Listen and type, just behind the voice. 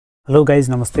Hello guys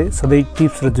नमस्ते। सधैँ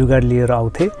tips र जुगाड लिएर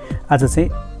आउँथे। आज चाहिँ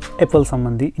एप्पल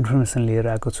सम्बन्धी इन्फर्मेसन लिएर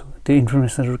आएको छु। त्यो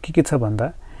इन्फर्मेसनहरु के छ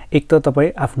भन्दा, एक त तपाई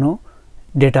आफ्नो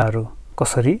डेटाहरु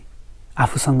कसरी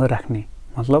आफूसँग राख्ने,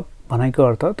 मतलब भनाइको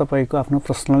अर्थ तपाईको आफ्नो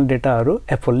पर्सनल डेटाहरु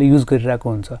एप्पलले युज गरिरहेको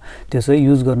हुन्छ। त्यो चाहिँ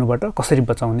युज गर्नुबाट कसरी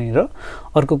बचाउने र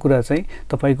अर्को कुरा चाहिँ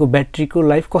तपाईको ब्याट्रीको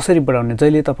लाइफ कसरी बढाउने।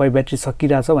 जहिले तपाई ब्याट्री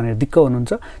सकिरहेछ भनेर दिक्क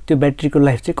हुनुहुन्छ, त्यो ब्याट्रीको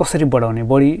लाइफ चाहिँ कसरी बढाउने,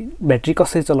 बढी ब्याट्री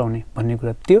कसरी चलाउने भन्ने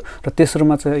कुरा त्यो। र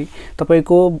तेस्रोमा चाहिँ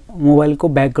तपाईको मोबाइलको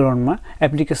ब्याकग्राउन्डमा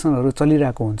एप्लिकेसनहरु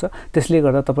चलिरहेको हुन्छ, त्यसले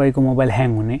गर्दा तपाईको मोबाइल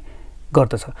ह्याङ हुने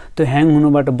गर्दछ। त्यो ह्याङ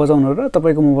हुनबाट बचाउन र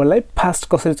तपाईको मोबाइललाई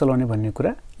फास्ट कसरी चलाउने भन्ने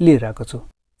कुरा लिएर आएको छु।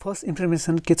 फर्स्ट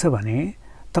इन्फर्मेसन के छ भने,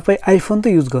 तपाई आइफोन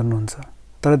त युज गर्नुहुन्छ,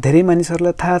 तर धेरै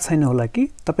मानिसहरुलाई थाहा छैन होला कि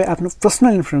तपाई आफ्नो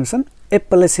पर्सनल इन्फर्मेसन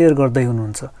एप्पललाई शेयर गर्दै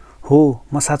हुनुहुन्छ। हो,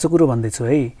 म साँचो कुरा भन्दै छु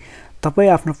है। तपाई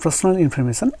आफ्नो पर्सनल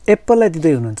इन्फर्मेसन एप्पललाई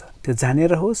दिँदै हुनुहुन्छ, त्यो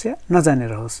जानेर होस् या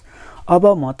नजानेर होस्। अब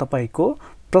म तपाईको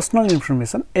पर्सनल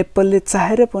इन्फर्मेसन एप्पलले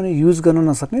चाहेर पनि युज गर्न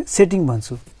नसक्ने सेटिङ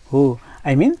भन्छु। हो,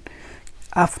 आई मिन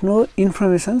आफ्नो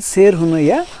इन्फर्मेसन शेयर हुन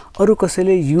या अरु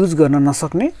कसैले युज गर्न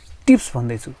नसक्ने टिप्स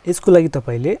भन्दैछु। यसको लागि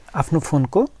तपाईले आफ्नो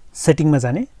फोनको सेटिङमा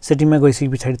जाने, सेटिङमा गइसके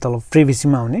पछाडी तल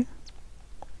प्राइभेसीमा आउने,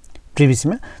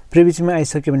 प्राइभेसीमा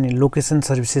आइसक्यो भने लोकेसन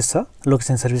सर्भिसेस छ,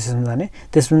 लोकेसन सर्भिसेसमा जाने,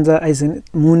 त्यसपछि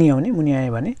आइसक्यो मुनि आउने, मुनि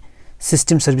आयो भने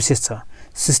सिस्टम सर्भिसेस छ,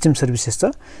 सिस्टम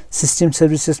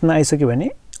सर्भिसेसमा आइसक्यो भने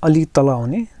अलि तल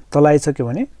आउने, तल आइसक्यो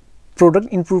भने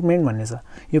प्रोडक्ट इम्प्रुभमेन्ट भन्ने छ।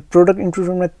 यो प्रोडक्ट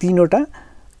इम्प्रुभमेन्टमा तीनवटा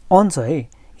अन छ है,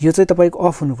 यो चाहिँ तपाईको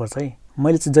अफ हुनुपर्छ है।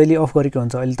 मैले चाहिँ जहिले अफ गरेको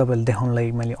हुन्छ, अहिले तपाईले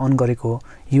देखाउनलाई मैले अन गरेको हो।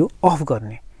 यो अफ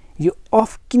गर्ने, यो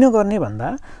अफ किन गर्ने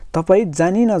भन्दा तपाई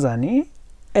जानी नजानी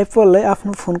एप्पललाई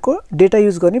आफ्नो फोनको डेटा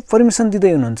युज गर्ने परमिसन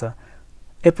दिँदै हुनुहुन्छ।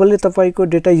 एप्पलले तपाईको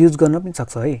डेटा युज गर्न पनि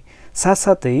सक्छ है।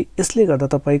 साथसाथै यसले गर्दा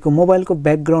तपाईको मोबाइलको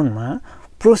ब्याकग्राउन्डमा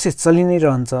प्रोसेस चलि नै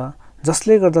रहन्छ,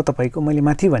 जसले गर्दा तपाईको मैले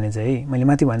माथि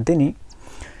भन्थे नि,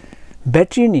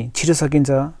 ब्याट्री नि छिटो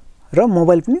सकिन्छ र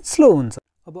मोबाइल पनि स्लो हुन्छ।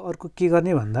 अब अर्को के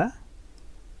गर्ने भन्दा,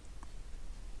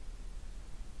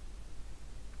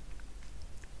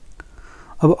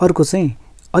 अब अर्को चाहिँ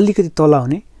अलिकति तल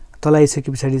आउने, तल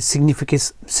आइसके पछाडी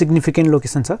सिग्निफिकेन्ट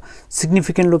लोकेसन छ,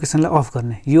 सिग्निफिकेन्ट लोकेसनलाई अफ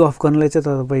गर्ने। यो अफ गर्नलाई चाहिँ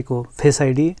तपाईको फेस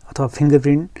आइडी अथवा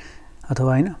फिंगरप्रिन्ट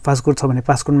अथवा हैन पासकोड छ भने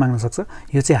पासकोड माग्न सक्छ,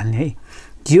 यो चाहिँ हाल्ने है।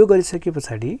 यो गरिसके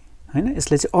पछाडी हैन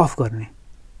यसलाई चाहिँ अफ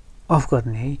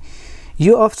गर्ने है।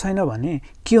 यो अफ छैन भने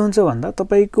के हुन्छ भन्दा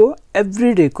तपाईको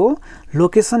एभ्रीडे को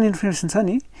लोकेसन इन्फर्मेसन छ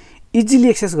नि, इजिली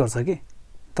एक्सेस गर्छ के।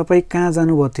 तपाई कहाँ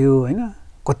जानुभयो थियो हैन,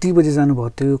 कति बजे जानुभयो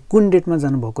थियो, कुन डेटमा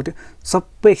जानुभएको थियो,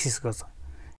 सबै एक्सेस गर्छ।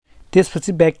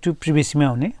 त्यसपछि ब्याक टु प्राइभेसीमा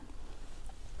आउने,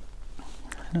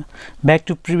 ब्याक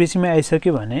टु प्राइभेसीमा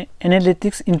आइसक्यो भने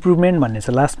एनालिटिक्स इम्प्रुभमेन्ट भन्ने छ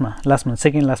लास्टमा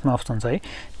सेकेन्ड लास्टमा अप्सन छ है।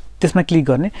 त्यसमा क्लिक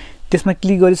गर्ने, त्यसमा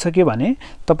क्लिक गरिसक्यो भने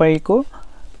तपाईको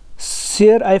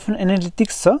शेयर आइफोन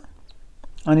एनालिटिक्स छ,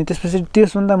 अनि त्यसपछि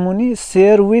त्यसभन्दा मुनि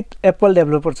शेयर विथ एप्पल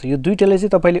डेभलपर छ। यो दुईटालाई चाहिँ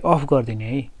तपाईले अफ गर्दिने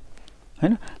है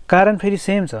हैन। कारण फेरि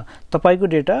सेम छ, तपाईको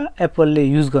डेटा एप्पलले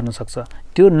युज गर्न सक्छ,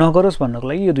 त्यो नगरोस् भन्नको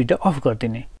लागि यो दुईटा अफ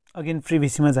गर्दिने। अगेन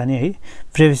प्राइभेसीमा जाने है।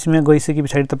 प्राइभेसीमा गइसके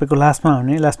पछाडी तपाईको लास्टमा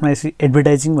आउने, लास्टमा यसरी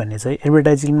एडभर्टाइजिङ भन्ने छ है।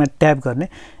 एडभर्टाइजिङमा ट्याप गर्ने,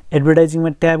 एडभर्टाइजिङमा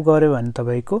ट्याप गर्यो भने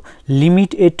तपाईको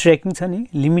लिमिट एड ट्र्याकिङ छ नि,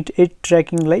 लिमिट एड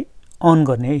ट्र्याकिङलाई अन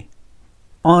गर्ने है।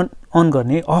 अन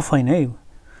गर्ने, अफ हैन है,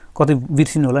 कतै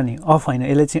बिर्सिनु होला नि, अफ हैन,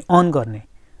 यसलाई चाहिँ अन गर्ने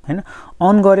हैन।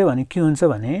 अन गर्यो भने के हुन्छ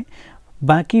भने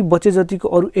बाँकी बचे जतिको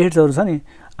अरु एड्सहरु छ नि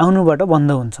आउनुबाट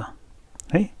बन्द हुन्छ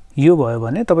है। यो भयो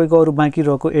भने तपाईको अरु बाँकी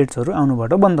रहेको एड्सहरु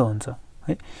आउनुबाट बन्द हुन्छ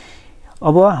है।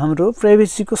 अब हाम्रो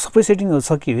प्राइभेसीको सबै सेटिङहरु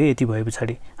सकियो है। यति भए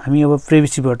पछाडी हामी अब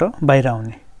प्राइभेसीबाट बाहिर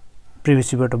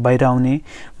आउने,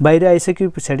 बाहिर आइसके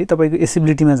पछाडी तपाईको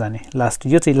एसेबिलिटीमा जाने, लास्ट,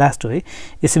 यो चाहिँ लास्ट हो है।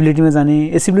 एसेबिलिटीमा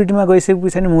जाने, एसेबिलिटीमा गइसके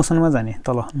पछाडी मोसनमा जाने,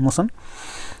 तल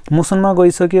मोसनमा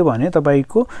गइसक्यो भने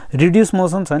तपाईको रिड्युस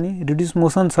मोसन छ नि, रिड्युस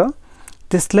मोसन छ,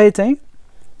 त्यसलाई चाहिँ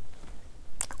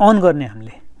अन गर्ने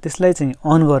हामीले, त्यसलाई चाहिँ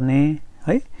अन गर्ने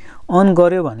है। अन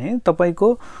गर्यो भने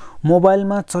तपाईको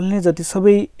मोबाइलमा चल्ने जति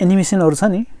सबै एनिमेसनहरु छ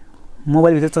नि,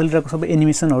 मोबाइल भित्र चलिरहेको सबै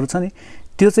एनिमेसनहरु छ नि,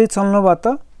 त्यो चाहिँ चल्नबाट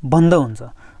बन्द हुन्छ,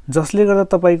 जसले गर्दा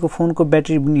तपाईको फोनको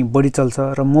ब्याट्री पनि बढी चल्छ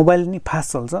र मोबाइल पनि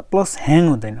फास्ट चल्छ, प्लस ह्याङ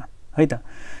हुँदैन है त।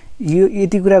 यो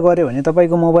यति कुरा गर्यो भने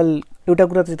तपाईको मोबाइल, एउटा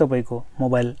कुरा चाहिँ तपाईको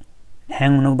मोबाइल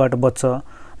ह्याङ हुनबाट बच्छ,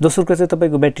 दोस्रो कुरा चाहिँ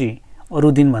तपाईको ब्याट्री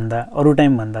अरु दिन भन्दा अरु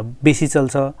टाइम भन्दा बेसी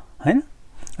चल्छ हैन।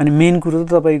 अनि मेन कुरो त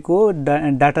तपाईको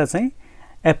डाटा चाहिँ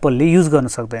एप्पलले युज गर्न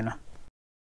सक्दैन।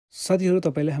 साथीहरु,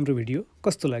 तपाईलाई हाम्रो भिडियो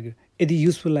कस्तो लाग्यो? यदि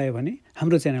युजफुल लाग्यो भने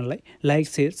हाम्रो च्यानललाई लाइक,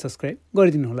 शेयर, सब्स्क्राइब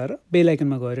गरिदिनु होला र बेल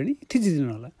आइकनमा गएर नि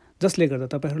थिचिदिनु होला। जसले गर्दा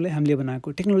तपाईहरुले हामीले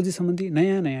बनाएको टेक्नोलोजी सम्बन्धी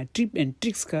नयाँ नयाँ टिप एन्ड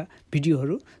ट्रिक्सका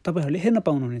भिडियोहरू तपाईहरुले हेर्न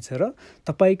पाउनुहुनेछ र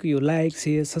तपाईको यो लाइक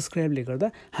शेयर सब्स्क्राइबले गर्दा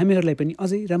हामीहरुलाई पनि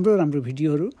अझै राम्रो राम्रो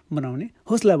भिडियोहरू बनाउने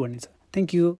हौसला बढ्नेछ थ्यांक यू